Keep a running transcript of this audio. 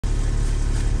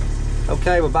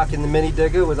Okay, we're back in the mini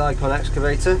digger with Icon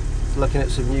Excavator, looking at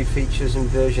some new features in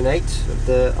version 8 of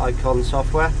the Icon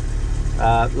software.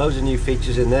 Loads of new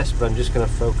features in this, but I'm just going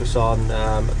to focus on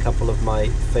a couple of my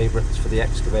favourites for the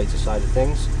excavator side of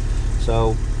things.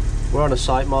 So we're on a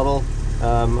site model.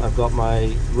 I've got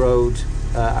my road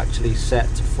actually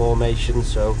set to formation,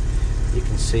 so you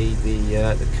can see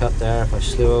the cut there if I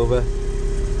slew over.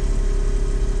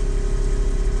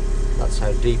 That's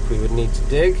how deep we would need to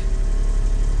dig.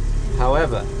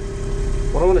 However,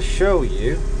 what I want to show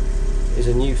you is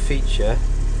a new feature.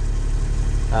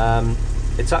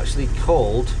 It's actually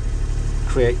called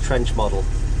Create Trench Model,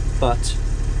 but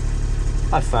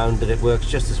I found that it works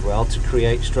just as well to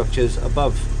create structures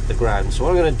above the ground. So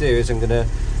what I'm going to do is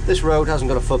this road hasn't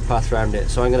got a footpath around it,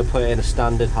 so I'm going to put in a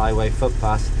standard highway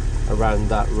footpath around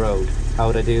that road. How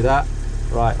would I do that?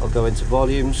 Right, I'll go into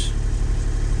volumes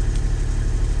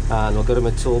and I'll go to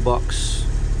my toolbox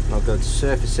and I'll go to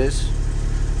surfaces,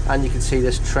 and you can see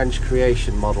this trench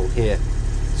creation model here.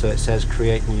 So it says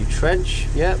create new trench.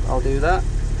 Yep, I'll do that.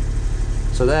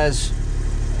 So there's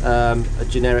a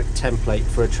generic template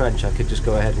for a trench. I could just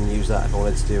go ahead and use that if I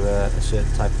wanted to do a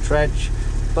certain type of trench,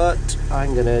 but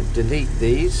I'm going to delete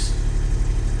these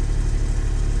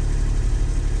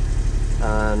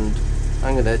and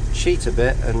I'm going to cheat a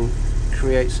bit and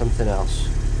create something else.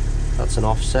 That's an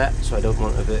offset, so I don't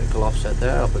want a vertical offset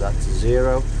there. I'll put that to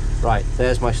 0. Right,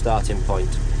 there's my starting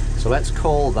point. So let's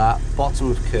call that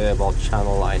bottom of curb or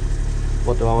channel line.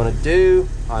 What do I want to do?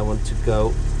 I want to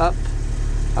go up.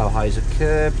 How high is a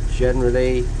curb?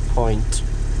 Generally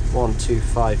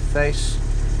 0.125 face.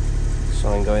 So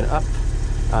I'm going up,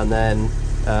 and then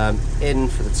in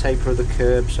for the taper of the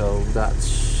curb, so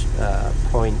that's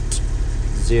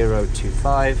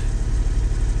 0.025.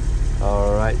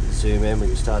 Alright, zoom in, we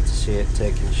can start to see it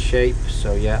taking shape.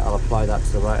 So yeah, I'll apply that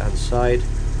to the right hand side.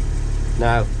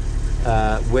 Now,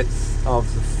 width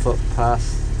of the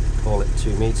footpath, call it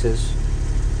 2 meters.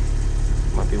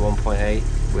 Might be 1.8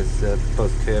 with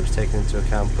both curbs taken into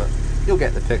account, but you'll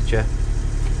get the picture.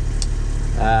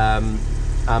 And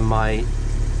my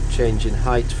change in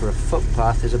height for a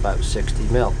footpath is about 60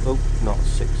 mil. Oh, not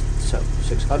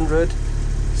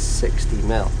 660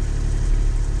 mil.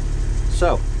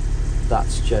 So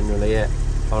that's generally it.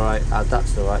 Alright, add that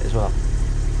to the right as well.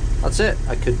 That's it.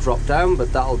 I could drop down,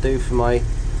 but that'll do for my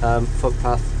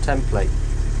footpath template.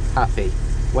 Happy.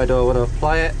 Where do I want to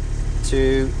apply it?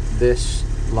 To this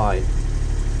line.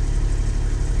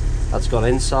 That's gone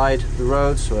inside the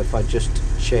road, so if I just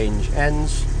change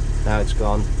ends, now it's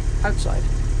gone outside.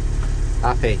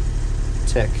 Happy.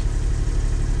 Tick.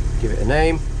 Give it a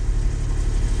name.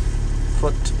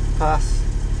 Footpath.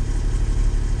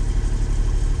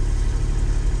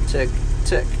 Tick,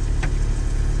 tick.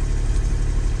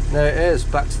 There it is,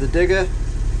 back to the digger.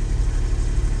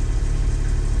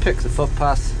 Pick the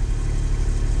footpath,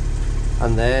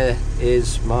 and there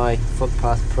is my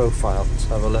footpath profile. Let's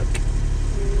have a look.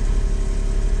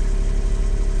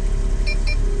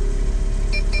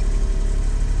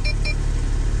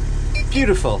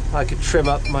 Beautiful. I could trim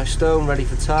up my stone ready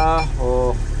for tar,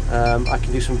 or I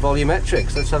can do some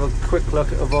volumetrics. Let's have a quick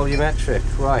look at a volumetric.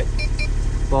 Right,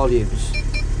 volumes.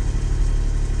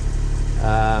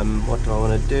 What do I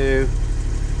want to do?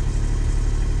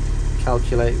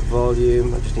 Calculate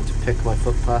volume. I just need to pick my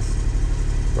footpath.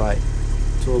 Right,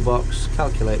 toolbox,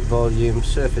 calculate volume,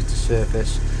 surface to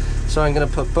surface. So I'm going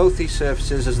to put both these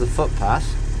surfaces as the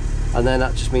footpath, and then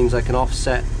that just means I can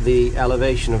offset the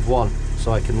elevation of one,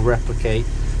 so I can replicate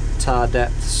tar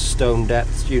depths, stone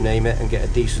depths, you name it, and get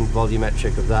a decent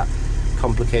volumetric of that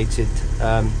complicated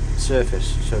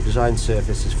surface. So design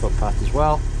surface is footpath as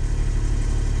well.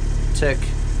 Tick.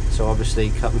 So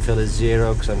obviously cut and fill is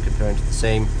 0 because I'm comparing to the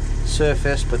same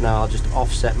surface, but now I'll just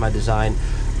offset my design.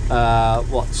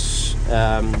 What's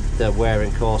the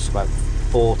wearing course? About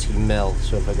 40 mil.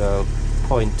 So if I go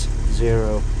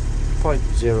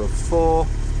 0.04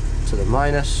 to the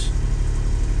minus,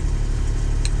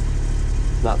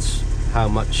 that's how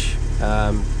much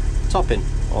topping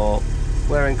or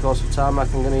wearing course of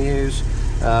tarmac I'm going to use.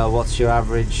 What's your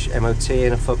average MOT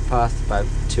in a footpath? About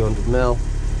 200 mil.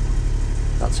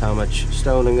 That's how much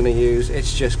stone I'm going to use.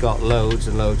 It's just got loads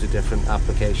and loads of different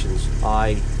applications.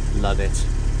 I love it.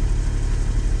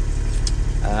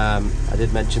 I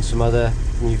did mention some other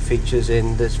new features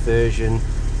in this version.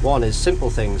 One is simple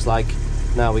things like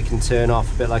now we can turn off,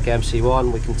 a bit like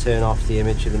MC1, we can turn off the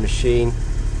image of the machine.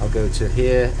 I'll go to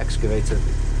here, excavator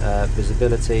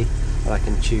visibility, and I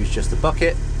can choose just the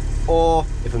bucket, or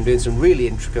if I'm doing some really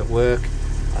intricate work,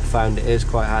 I found it is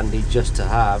quite handy just to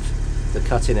have the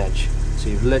cutting edge. So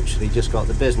you've literally just got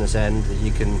the business end that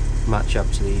you can match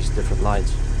up to these different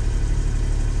lines.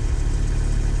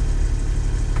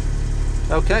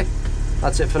 Okay,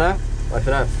 that's it for now. Bye for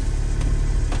now.